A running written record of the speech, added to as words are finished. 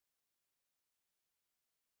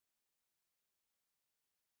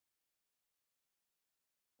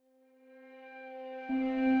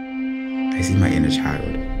I see my inner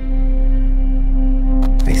child.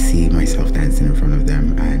 I see myself dancing in front of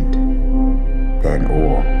them, and they're in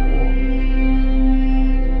awe.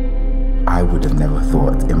 I would have never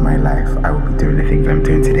thought in my life I would be doing the things I'm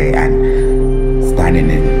doing today and standing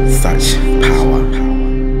in such power.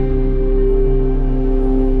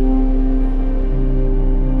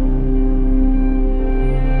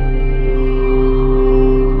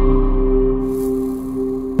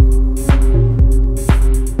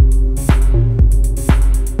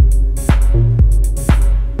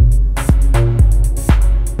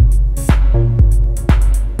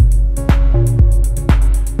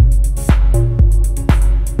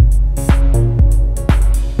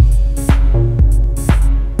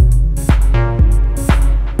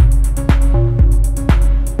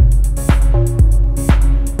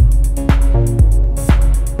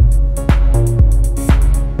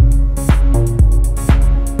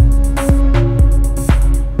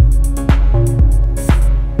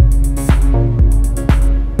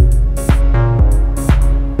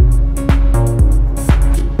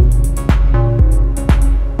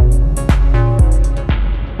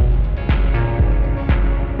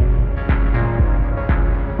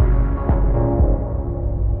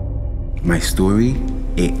 My story,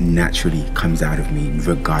 it naturally comes out of me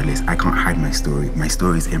regardless. I can't hide my story. My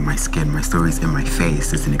story is in my skin, my story is in my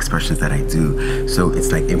face, it's in expressions that I do. So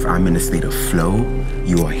it's like if I'm in a state of flow,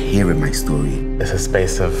 you are hearing my story. It's a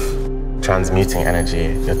space of transmuting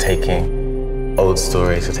energy. You're taking old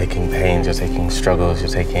stories, you're taking pains, you're taking struggles, you're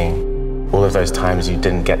taking all of those times you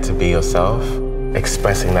didn't get to be yourself,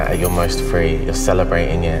 expressing that at your most free. You're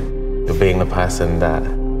celebrating it. You're being the person that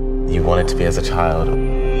you wanted to be as a child.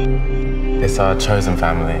 It's our chosen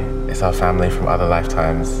family. It's our family from other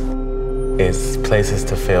lifetimes. It's places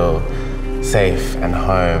to feel safe and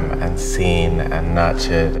home and seen and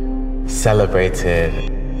nurtured, celebrated.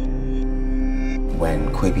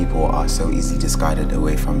 When queer people are so easily discarded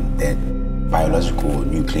away from their biological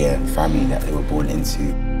nuclear family that they were born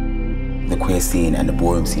into, the queer scene and the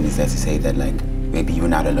ballroom scene is there to say that, like, maybe you're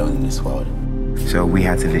not alone in this world. So we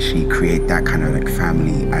had to literally create that kind of like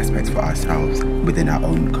family aspect for ourselves within our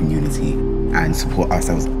own community and support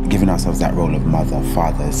ourselves, giving ourselves that role of mother,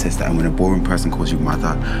 father, sister. And when a ballroom person calls you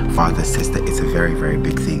mother, father, sister, it's a very, very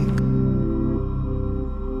big thing.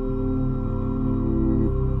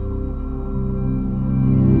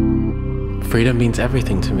 Freedom means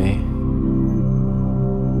everything to me.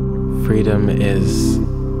 Freedom is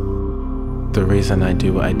the reason I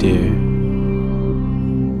do what I do.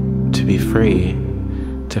 To be free,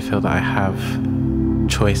 to feel that I have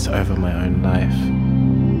choice over my own life,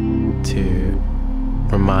 to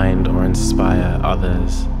remind or inspire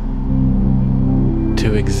others,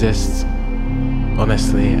 to exist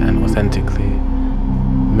honestly and authentically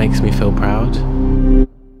makes me feel proud.